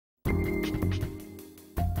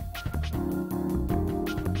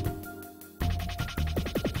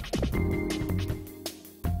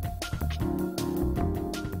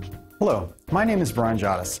Hello, my name is Brian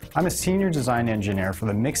Jadus. I'm a Senior Design Engineer for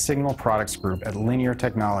the Mixed Signal Products Group at Linear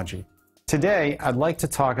Technology. Today, I'd like to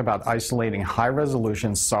talk about isolating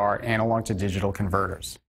high-resolution SAR analog-to-digital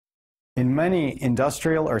converters. In many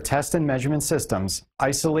industrial or test and measurement systems,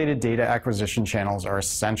 isolated data acquisition channels are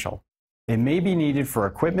essential. It may be needed for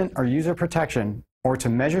equipment or user protection, or to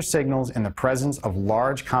measure signals in the presence of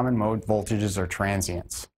large common mode voltages or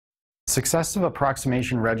transients. Successive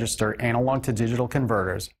approximation register analog-to-digital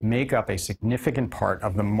converters make up a significant part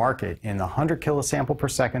of the market in the 100 kilosample per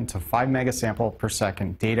second to 5 megasample per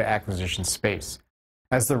second data acquisition space.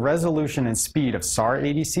 As the resolution and speed of SAR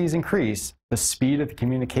ADCs increase, the speed of the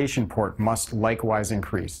communication port must likewise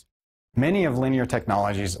increase. Many of Linear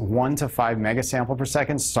Technology's 1 to 5 megasample per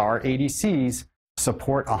second SAR ADCs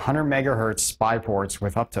support 100 megahertz SPI ports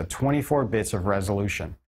with up to 24 bits of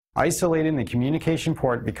resolution. Isolating the communication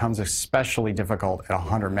port becomes especially difficult at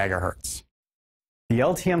 100 megahertz. The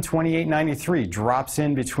LTM2893 drops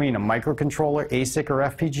in between a microcontroller, ASIC, or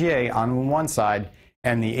FPGA on one side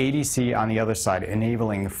and the ADC on the other side,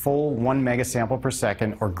 enabling full 1 megasample per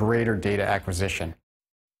second or greater data acquisition.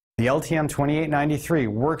 The LTM2893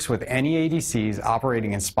 works with any ADCs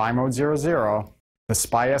operating in SPI mode 00. The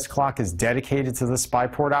SPI S clock is dedicated to the SPI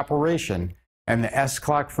port operation, and the S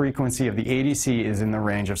clock frequency of the ADC is in the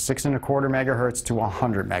range of 6.25 megahertz to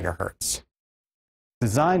 100 megahertz.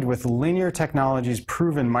 Designed with Linear Technology's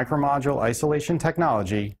proven micromodule isolation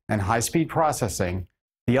technology and high-speed processing,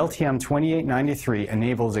 the LTM2893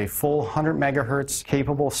 enables a full 100 megahertz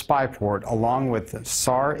capable SPI port along with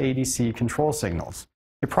SAR ADC control signals.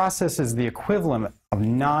 It processes the equivalent of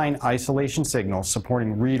 9 isolation signals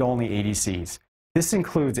supporting read-only ADCs. This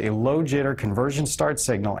includes a low jitter conversion start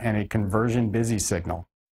signal and a conversion busy signal.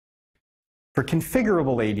 For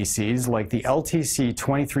configurable ADCs like the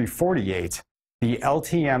LTC2348, the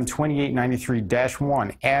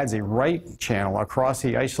LTM2893-1 adds a write channel across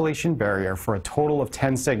the isolation barrier for a total of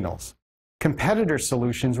 10 signals. Competitor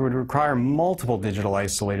solutions would require multiple digital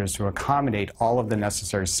isolators to accommodate all of the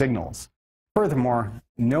necessary signals. Furthermore,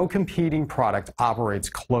 no competing product operates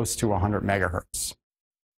close to 100 megahertz.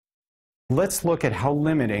 Let's look at how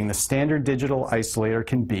limiting the standard digital isolator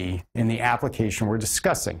can be in the application we're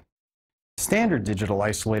discussing. Standard digital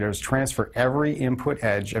isolators transfer every input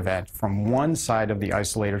edge event from one side of the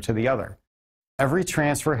isolator to the other. Every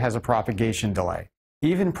transfer has a propagation delay.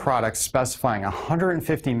 Even products specifying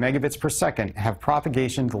 150 megabits per second have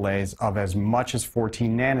propagation delays of as much as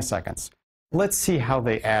 14 nanoseconds. Let's see how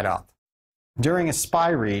they add up. During a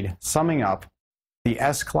SPI read, summing up, the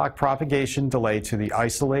S clock propagation delay to the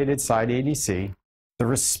isolated side ADC, the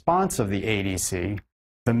response of the ADC,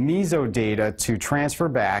 the meso data to transfer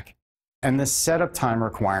back, and the setup time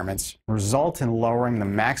requirements result in lowering the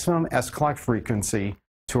maximum S clock frequency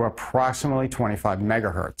to approximately 25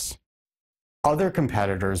 megahertz. Other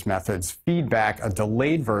competitors' methods feed back a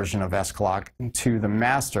delayed version of S clock to the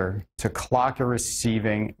master to clock a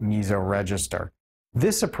receiving meso register.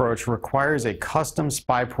 This approach requires a custom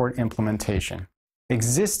SPI port implementation.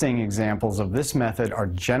 Existing examples of this method are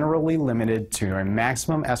generally limited to a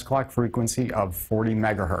maximum S clock frequency of 40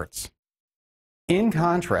 megahertz. In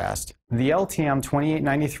contrast, the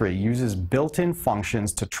LTM2893 uses built-in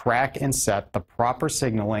functions to track and set the proper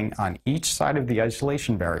signaling on each side of the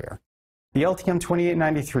isolation barrier. The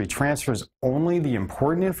LTM2893 transfers only the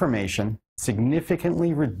important information,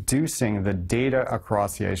 significantly reducing the data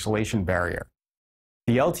across the isolation barrier.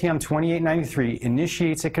 The LTM2893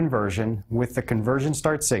 initiates a conversion with the conversion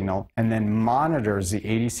start signal and then monitors the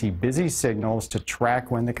ADC busy signals to track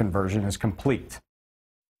when the conversion is complete.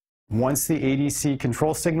 Once the ADC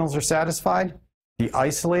control signals are satisfied, the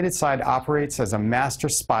isolated side operates as a master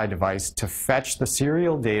SPI device to fetch the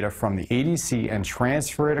serial data from the ADC and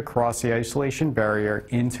transfer it across the isolation barrier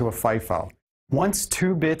into a FIFO. Once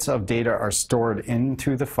 2 bits of data are stored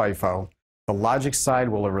into the FIFO, the logic side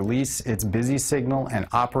will release its busy signal and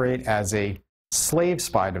operate as a slave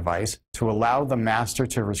SPI device to allow the master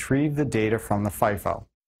to retrieve the data from the FIFO.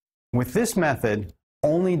 With this method,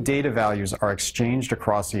 only data values are exchanged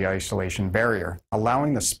across the isolation barrier,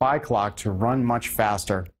 allowing the SPI clock to run much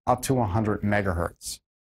faster, up to 100 megahertz.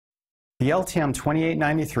 The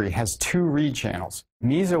LTM2893 has 2 read channels,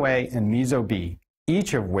 meso A and meso B,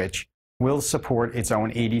 each of which will support its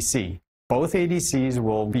own ADC. Both ADCs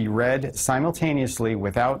will be read simultaneously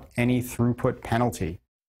without any throughput penalty.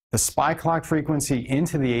 The SPI clock frequency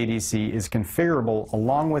into the ADC is configurable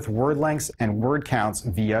along with word lengths and word counts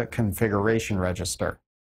via configuration register.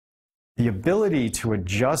 The ability to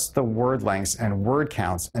adjust the word lengths and word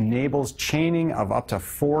counts enables chaining of up to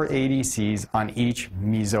 4 ADCs on each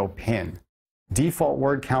meso pin. Default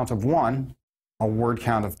word count of 1 a word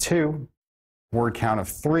count of 2, word count of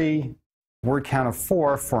 3, word count of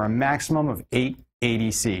 4 for a maximum of 8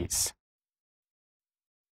 ADCs.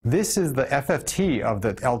 This is the FFT of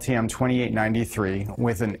the LTM2893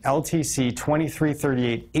 with an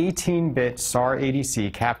LTC2338 18-bit SAR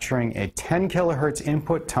ADC capturing a 10 kHz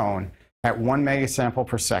input tone at 1 megasample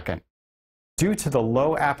per second. Due to the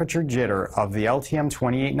low aperture jitter of the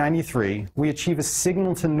LTM2893, we achieve a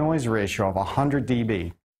signal-to-noise ratio of 100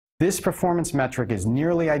 dB. This performance metric is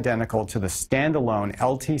nearly identical to the standalone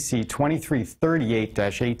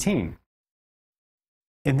LTC2338-18.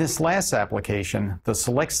 In this last application, the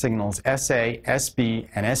select signals SA, SB,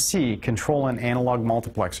 and SC control an analog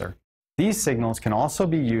multiplexer. These signals can also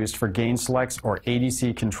be used for gain selects or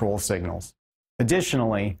ADC control signals.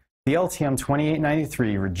 Additionally, the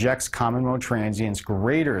LTM2893 rejects common mode transients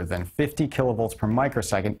greater than 50 kilovolts per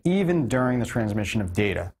microsecond even during the transmission of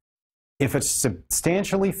data. If a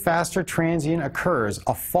substantially faster transient occurs,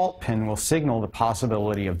 a fault pin will signal the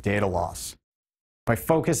possibility of data loss. By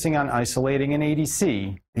focusing on isolating an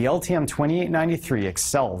ADC, the LTM2893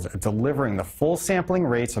 excels at delivering the full sampling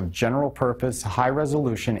rates of general-purpose,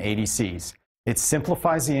 high-resolution ADCs. It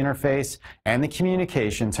simplifies the interface and the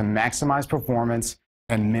communication to maximize performance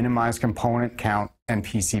and minimize component count and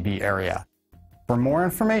PCB area. For more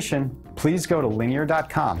information, please go to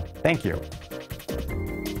linear.com. Thank you.